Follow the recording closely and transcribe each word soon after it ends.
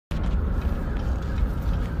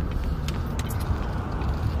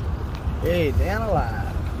Hey,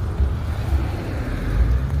 DanoLive.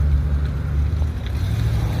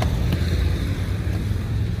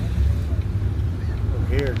 Over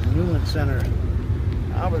here at the Newland Center,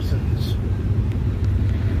 Albertsons.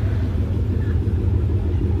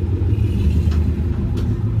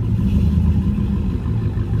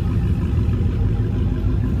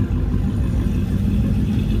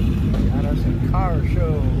 Got us a car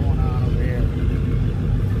show going on over here.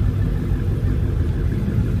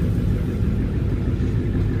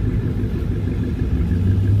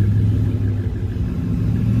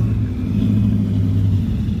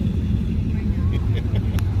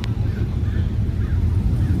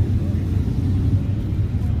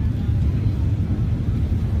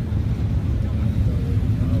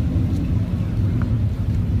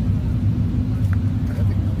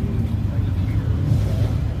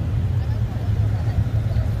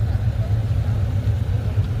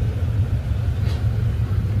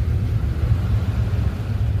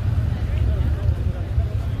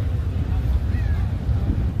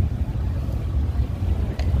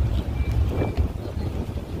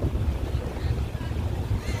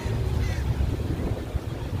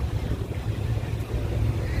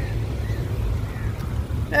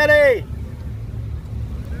 Nettie!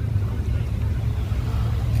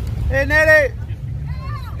 Hey, Nettie!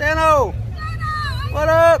 Dano! What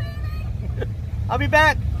up? I'll be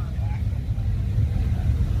back.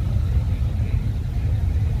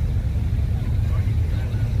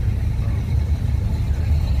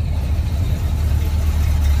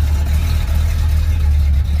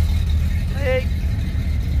 Hey!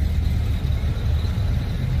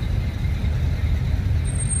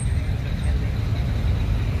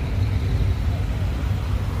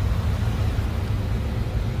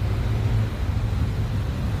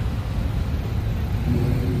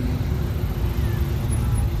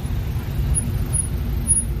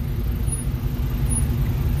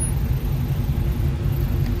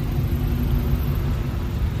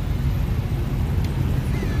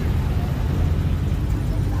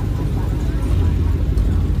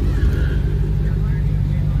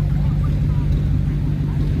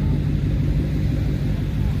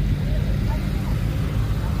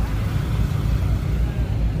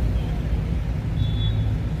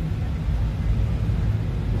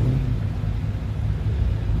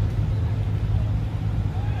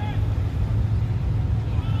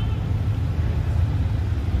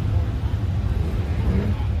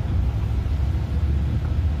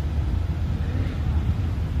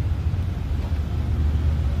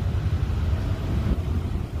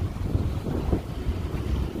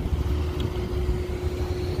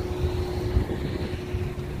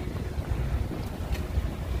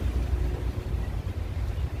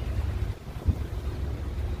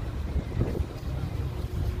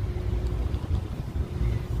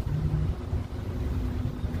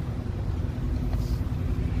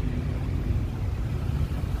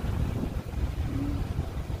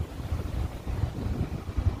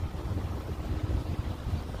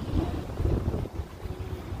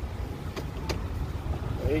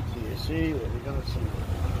 Wait till you see what you're gonna see.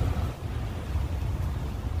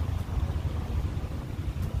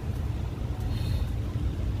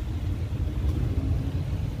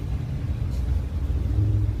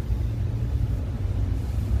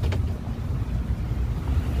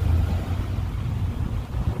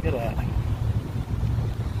 Look at that.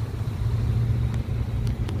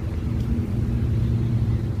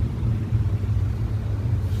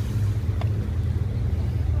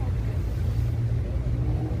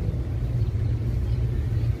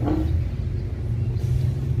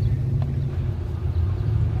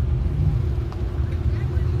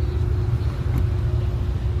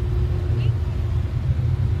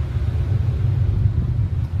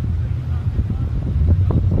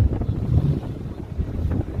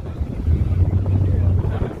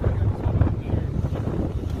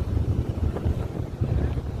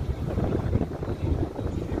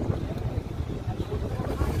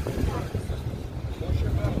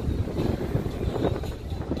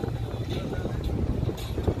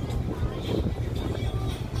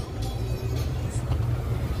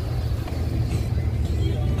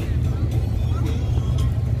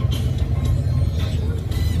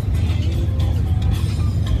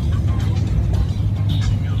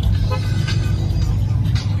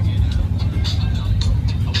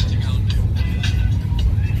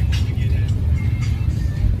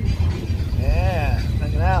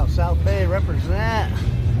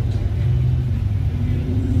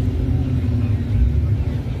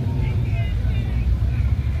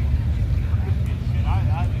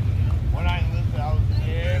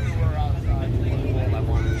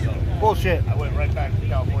 Bullshit. I went right back to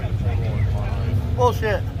California to train more.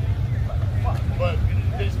 Bullshit. But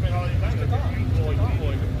they spent all these time deploy.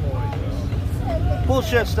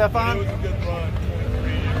 Bullshit, It Stefan. was a good run,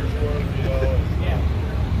 3 years worth, you know.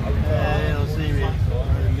 Yeah, they don't see me.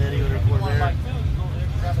 Many with her Corvair.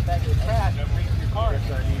 Guess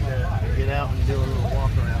I need to get out and do a little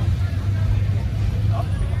walk around.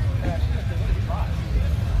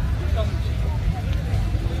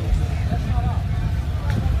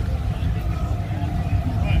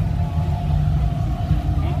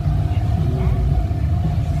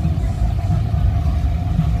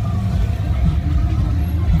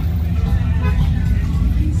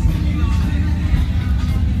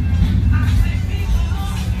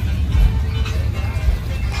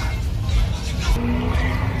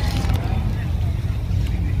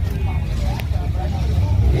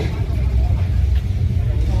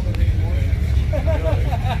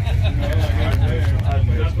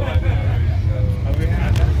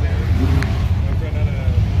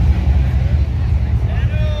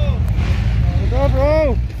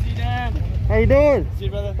 How you doing? See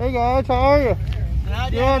you, brother. Hey guys, how are you?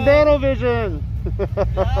 You're on DanoVision.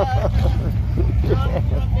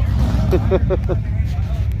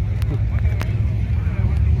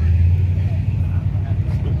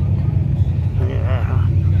 Yeah.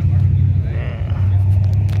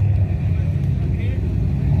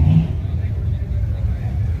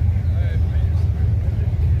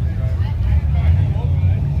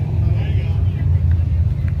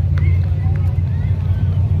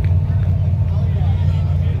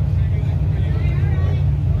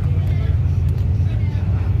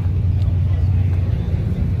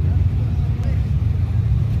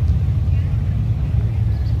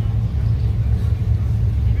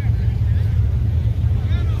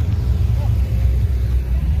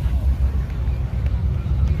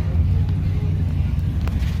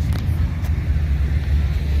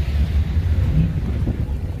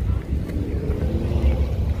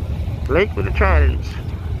 Lake with the Tridents.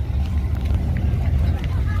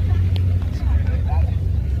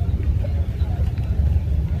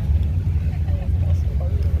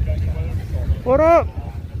 What up?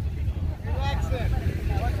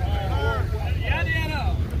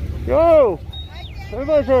 Yo!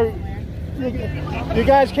 Everybody said, you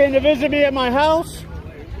guys came to visit me at my house?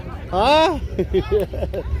 Huh?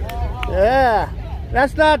 Yeah.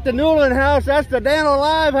 That's not the Newland house, that's the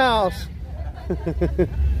DanoLive house.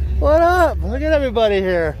 What up? Look at everybody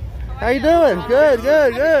here. How you doing? Good.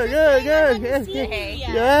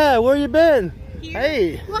 Yeah, where you been?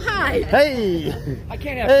 Hey. Well, hi. Hey. I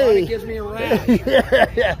can't have fun. It gives me a rash.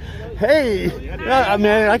 Yeah. Hey.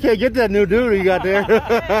 Man, I can't get that new dude you got there.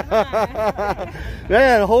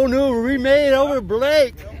 Man, a whole new remade over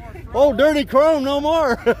Blake. Oh, dirty chrome, no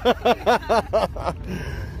more.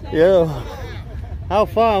 Yo. How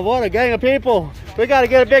fun. What a gang of people. We got to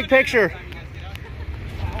get a big picture.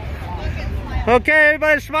 Okay,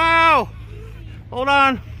 everybody smile. Hold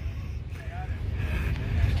on.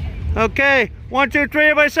 Okay, 1, 2, 3,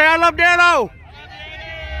 everybody say, I love Dano.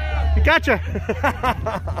 Gotcha.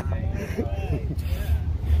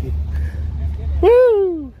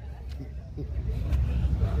 Woo.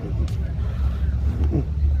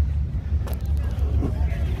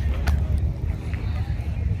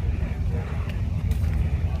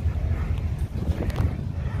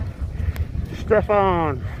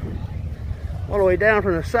 Stefan. All the way down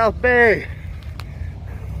from the South Bay.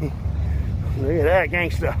 Look at that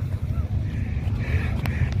gangsta.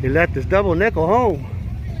 He left his double nickel home.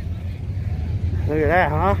 Look at that,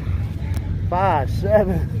 huh? 5,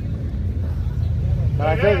 7.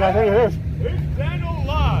 I think it is. It's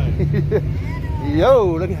DanoLive. Yo,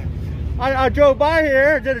 look at. I drove by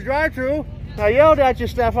here, did a drive-through. I yelled at you,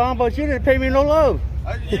 Stefan, but you didn't pay me no love.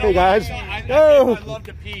 Hey guys. I love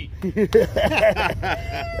to pee.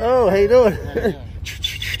 Oh, how you doing?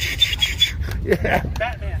 Yeah.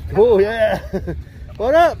 Batman. Oh yeah.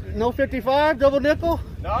 What up? No 55 double nickel?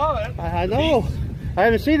 No, I know. I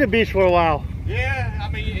haven't seen the beach for a while. yeah, I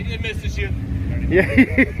mean it misses you. Yeah,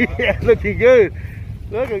 yeah, looking good.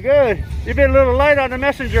 Looking good. You've been a little light on the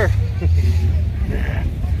messenger. How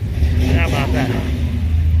about that?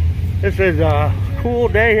 This is a cool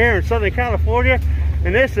day here in Southern California,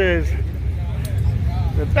 and this is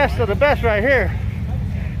the best of the best right here.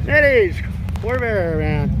 It is Corvair,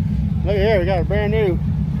 man. Look at here, we got a brand new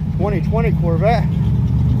 2020 Corvette.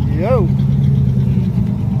 Yo.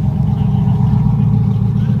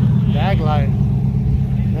 Bag light.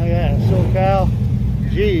 Look at that, SoCal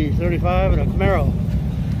G35 and a Camaro.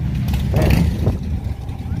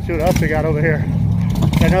 Let's see what else we got over here.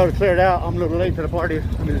 I know to clear it out. I'm a little late to the party.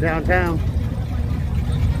 I'm in downtown.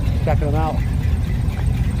 checking them out.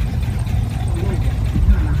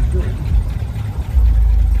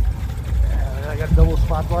 Yeah, I got double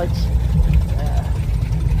spotlights. Yeah.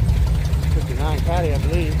 59 caddy, I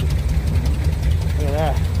believe. Look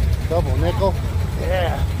at that. Double nickel.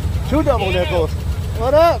 Yeah. 2 double nickels.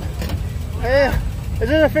 What up? Yeah. Is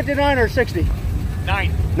it a 59 or 60?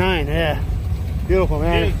 9. 9, yeah. Beautiful,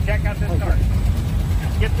 man. Dude, check out this car.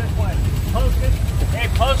 Get this one. Post it. Hey,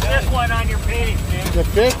 post this one on your page, man. The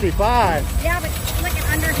 55. Yeah, but look at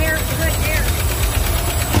under here, good hair.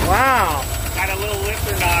 Wow. Got a little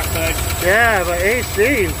lifter knock, bud. Yeah, but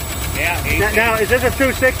AC. Yeah, 18. Now, is this a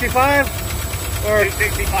 265? Or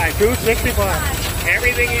 265. 265.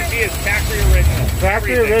 Everything you see is factory original.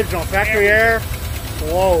 Factory Everything. original. Factory Everything. air.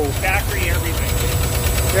 Whoa. Factory everything.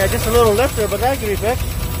 Yeah, just a little lifter, but that can be fixed.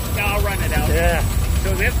 Now I'll run it out. Yeah.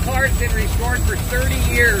 So this car's been restored for 30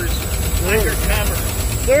 years undercover.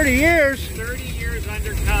 30 years? 30 years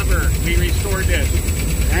undercover. We restored this.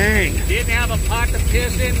 Dang. Didn't have a pot to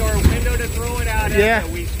piss in or a window to throw it out Yeah.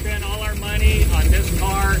 of. We spent all our money on this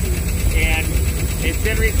car, and it's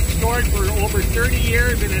been restored for over 30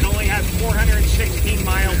 years, and it only has 416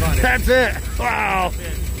 miles on it. That's it. Wow.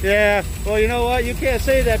 Yeah. Well, you know what? You can't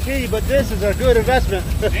say that, P, but this is a good investment.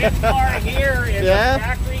 This car here is Yeah. a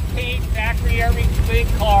factory paint, factory everything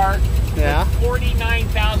car. Yeah.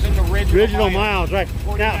 49,000 original Miles, right. Now,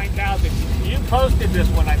 49,000. You posted this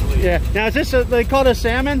one, I believe. yeah. Now, is this they call it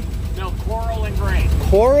salmon? No, coral and gray.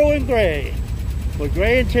 Coral and gray. With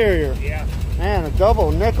gray interior. Yeah. Man, a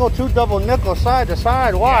double nickel, 2 double nickels side to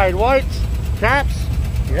side, wide whites, caps.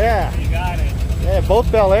 Yeah. You got it. Yeah,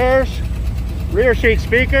 both Bel Airs. Rear seat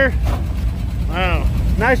speaker. Wow.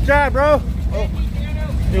 Nice job, bro. Thank you,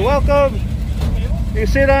 Dano. You're welcome. You can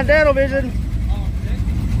see it on DanoVision.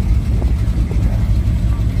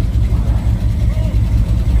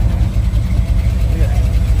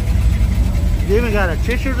 You even got a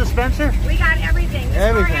tissue dispenser? We got everything. This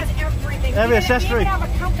Everything. car has everything. Every We accessory. even have a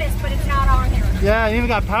compass, but it's not on here. Yeah, you even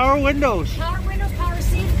got power windows. Power windows, power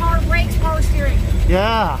seats, power brakes, power steering.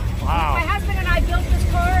 Yeah. My Wow. husband and I built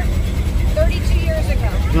this car 32 years ago.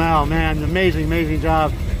 Wow, man. Amazing, amazing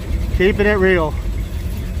job. Keeping it real.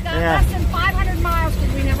 Done Yeah. less than 500 miles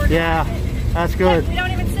because we never Yeah. drive it. That's good. Look, we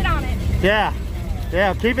don't even sit on it. Yeah.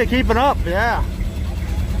 Yeah, keeping up. Yeah.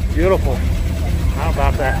 Beautiful. How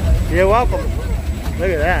about that? You're welcome. Look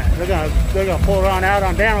at that. They're gonna pull around out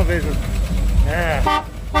on DanoVision. Yeah.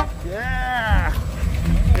 Yeah.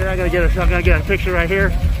 Yeah, I'm gonna get a picture right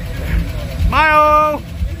here. Smile!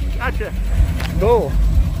 Gotcha. Cool.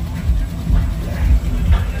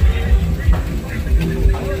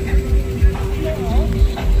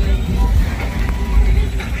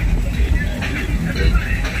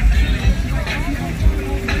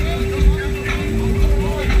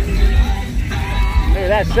 Hey,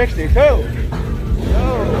 that's 62.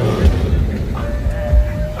 Oh.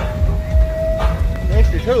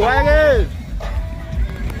 62 wagons.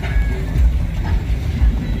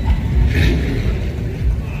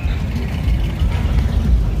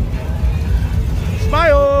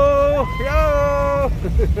 Smile!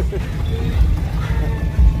 Yo!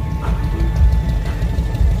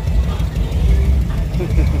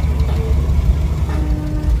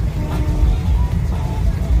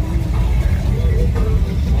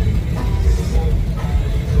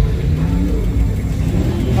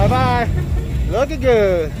 Bye-bye. Looking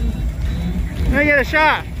good. Let me get a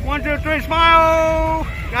shot. 1, 2, 3, smile!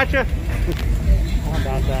 Gotcha. How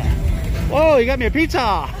about that? Whoa, you got me a pizza.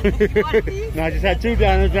 No, I just had 2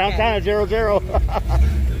 downtown at 0-0.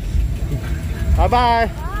 Bye-bye.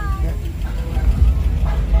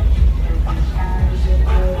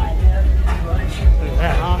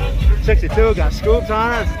 62, got scoops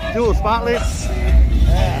on it, dual spotlights.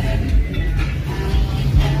 Yeah.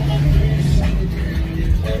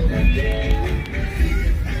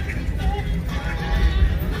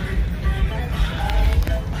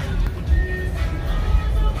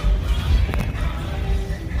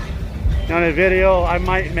 On the video, I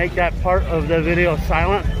might make that part of the video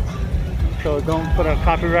silent, so don't put a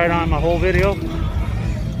copyright on my whole video.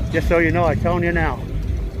 Just so you know, I'm telling you now.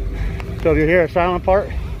 So if you hear a silent part,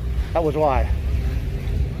 that was why.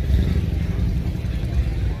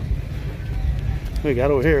 We got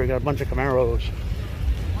over here, we got a bunch of Camaros.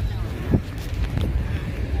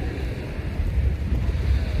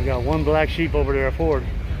 We got one black sheep over there at Ford.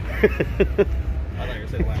 I thought you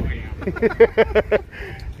said Lamborghini.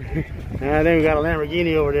 And then we got a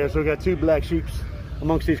Lamborghini over there, so we got 2 black sheeps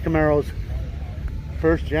amongst these Camaros.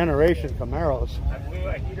 First generation Camaros. I blew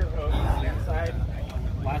a heater hose on the inside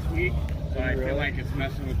last week, so I feel like it's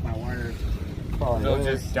messing with my wires. Oh, So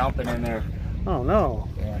really? just dumping in there. Oh no.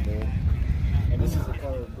 Yeah. on, dude. And this is a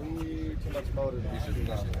car with way too much motor to be shooting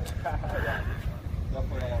on.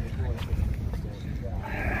 Definitely not on the coolest system.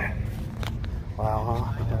 Wow,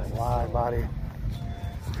 huh? That wide body.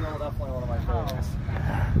 Still definitely one of my favorites.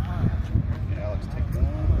 Yeah, let's take that.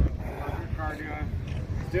 How's your car doing?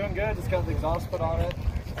 It's doing good. Just got the exhaust put on it.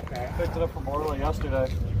 Okay. Picked it up from Orley yesterday.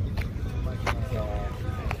 So,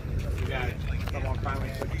 You got it. Someone finally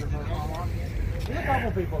switched your phone on? there's a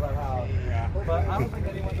couple people that have. Yeah. But I don't think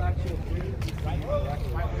anyone's actually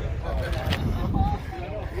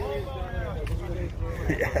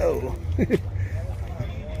Yo.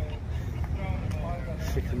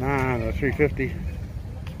 69 or 350.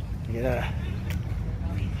 Get a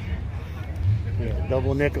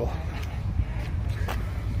double nickel.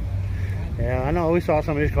 Yeah, I know we saw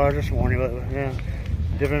some of these cars this morning, but yeah,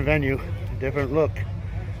 different venue, different look.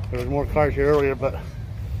 There was more cars here earlier, but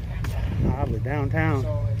probably downtown,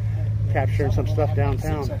 capturing some stuff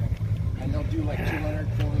downtown. And they'll do like 200,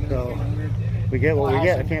 400, So 300. we get what we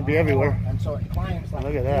get. I can't be everywhere. And so it climbs like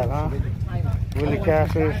Look at that, huh? Willie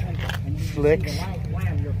Casters, slicks.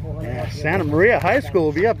 Yeah, Santa Maria High School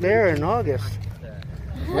will be up there in August.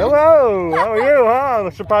 Hello, how are you, huh?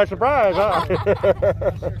 Surprise, surprise, huh?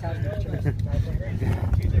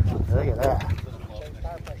 Look at that.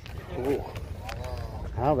 Ooh.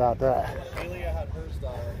 How about that?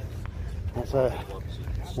 That's a,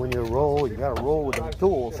 when you roll, you gotta roll with the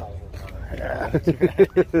tools.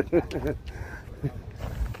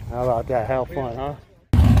 How about that? How fun, huh?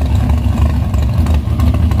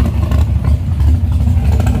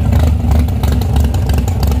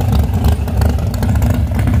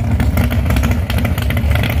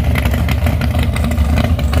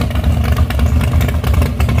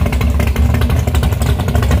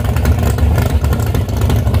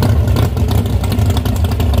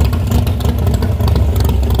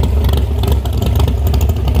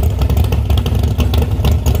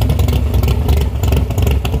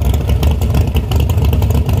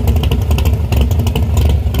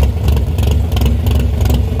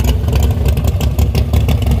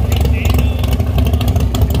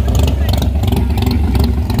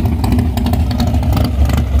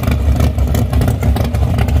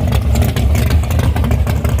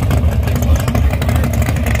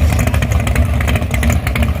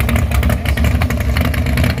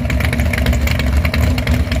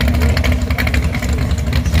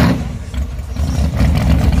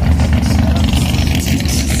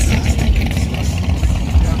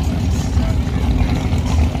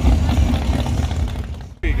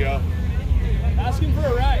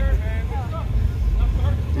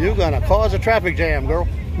 You're gonna cause a traffic jam, girl.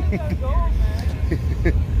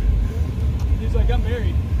 He's like, I'm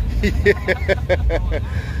married.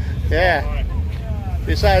 Yeah.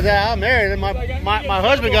 Besides that, I'm married and my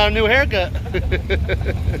husband got a new haircut.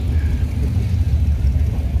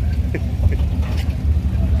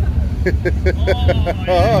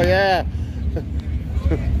 Oh yeah.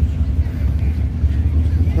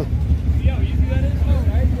 See how easy that is, though,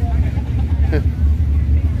 right?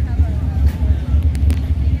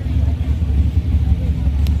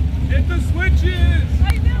 Hit the switches!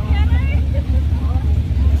 I know, Henry.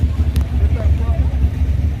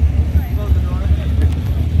 Close the door.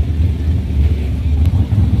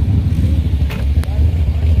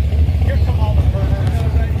 Here come all the burners.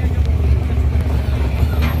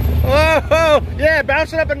 Oh, yeah,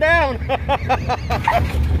 bounce it up and down. Whoa,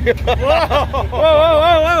 whoa, whoa,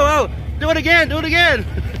 whoa, whoa, whoa. Do it again, do it again.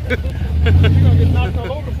 You're gonna get knocked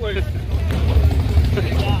all over the place.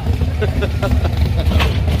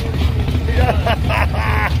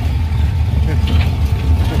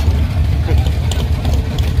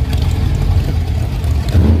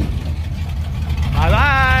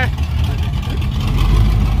 Bye-bye.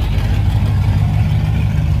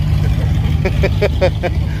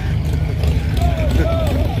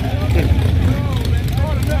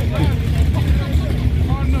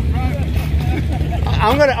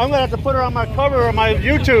 I'm gonna have to put her on my cover of my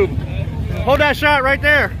YouTube. Hold that shot right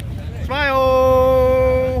there.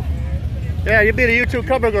 Smile. Yeah, you'll be the YouTube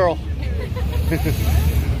cover girl.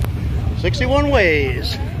 61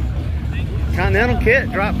 ways. Continental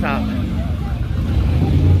kit, drop top.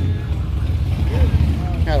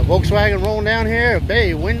 Got a Volkswagen rolling down here, a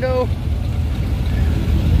bay window.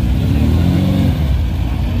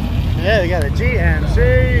 Yeah, we got a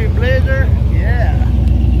GMC Blazer. Yeah.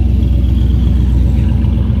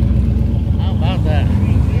 How about that?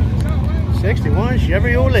 61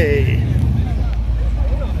 Chevrolet.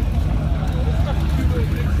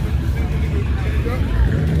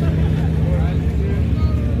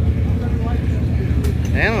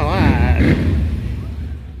 DanoLive.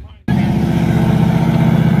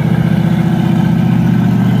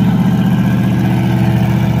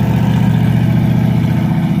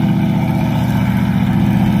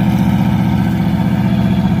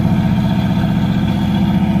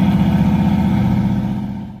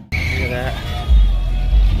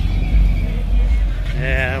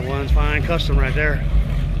 runs fine, custom right there.